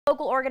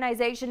Local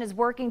organization is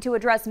working to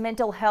address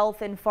mental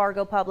health in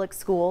Fargo Public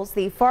Schools.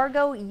 The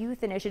Fargo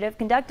Youth Initiative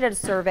conducted a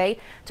survey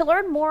to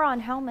learn more on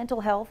how mental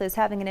health is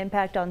having an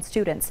impact on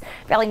students.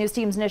 Valley News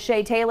Team's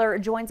Nishay Taylor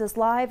joins us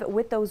live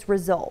with those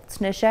results.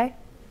 Nishay?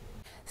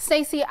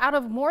 Stacy, out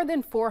of more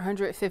than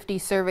 450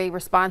 survey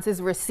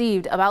responses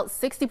received, about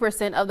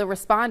 60% of the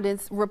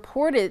respondents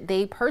reported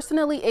they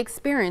personally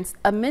experienced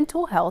a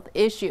mental health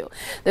issue.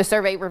 The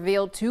survey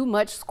revealed too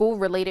much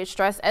school-related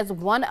stress as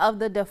one of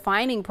the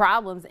defining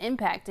problems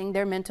impacting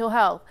their mental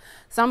health.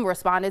 Some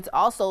respondents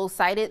also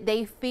cited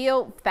they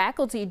feel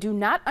faculty do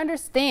not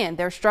understand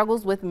their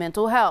struggles with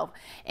mental health.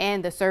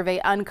 And the survey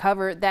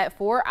uncovered that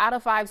 4 out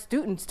of 5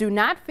 students do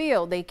not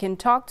feel they can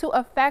talk to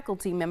a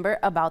faculty member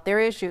about their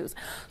issues.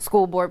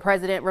 School Board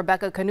President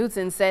Rebecca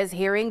Knutson says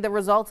hearing the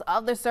results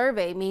of the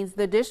survey means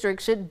the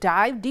district should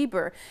dive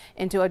deeper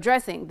into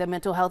addressing the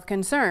mental health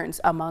concerns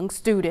among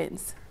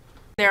students.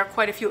 There are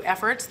quite a few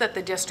efforts that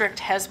the district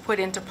has put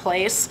into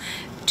place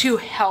to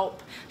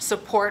help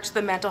support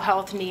the mental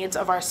health needs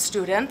of our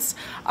students.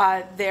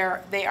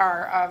 They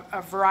are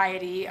a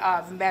variety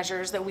of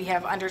measures that we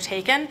have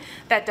undertaken.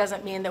 That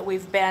doesn't mean that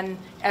we've been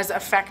as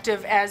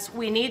effective as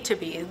we need to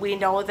be. We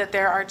know that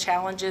there are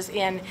challenges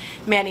in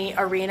many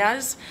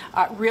arenas.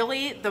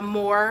 Really, the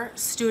more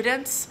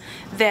students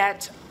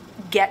that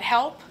get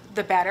help,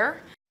 the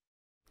better.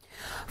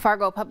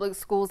 Fargo Public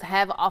Schools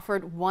have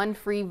offered one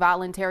free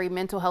voluntary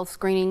mental health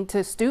screening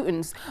to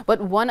students,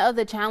 but one of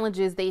the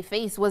challenges they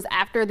faced was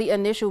after the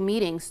initial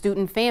meeting,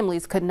 student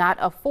families could not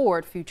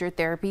afford future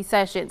therapy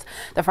sessions.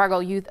 The Fargo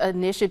Youth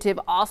Initiative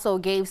also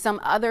gave some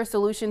other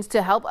solutions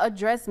to help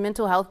address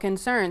mental health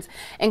concerns,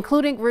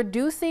 including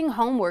reducing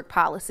homework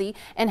policy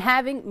and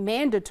having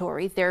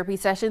mandatory therapy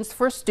sessions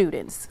for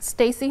students.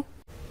 Stacy?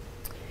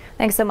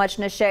 Thanks so much,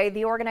 Nishay.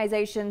 The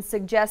organization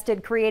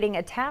suggested creating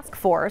a task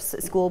force.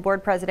 School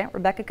Board President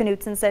Rebecca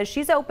Knutson says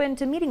she's open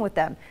to meeting with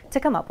them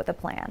to come up with a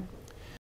plan.